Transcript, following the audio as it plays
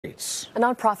A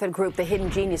nonprofit group, the Hidden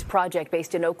Genius Project,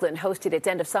 based in Oakland, hosted its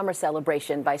end-of-summer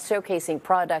celebration by showcasing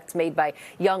products made by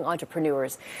young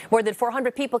entrepreneurs. More than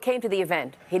 400 people came to the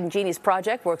event. Hidden Genius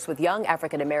Project works with young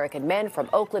African-American men from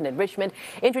Oakland and Richmond,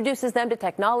 introduces them to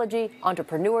technology,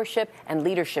 entrepreneurship, and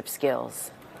leadership skills.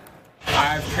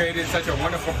 I've created such a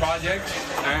wonderful project.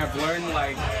 I have learned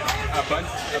a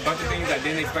bunch of things I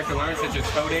didn't expect to learn, such as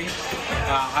coding,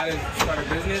 how to start a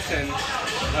business, and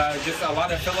just a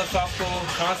lot of philosophical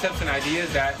concepts and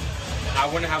ideas that I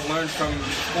wouldn't have learned from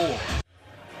school.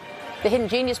 The Hidden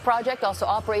Genius Project also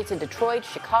operates in Detroit,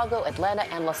 Chicago,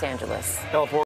 Atlanta, and Los Angeles.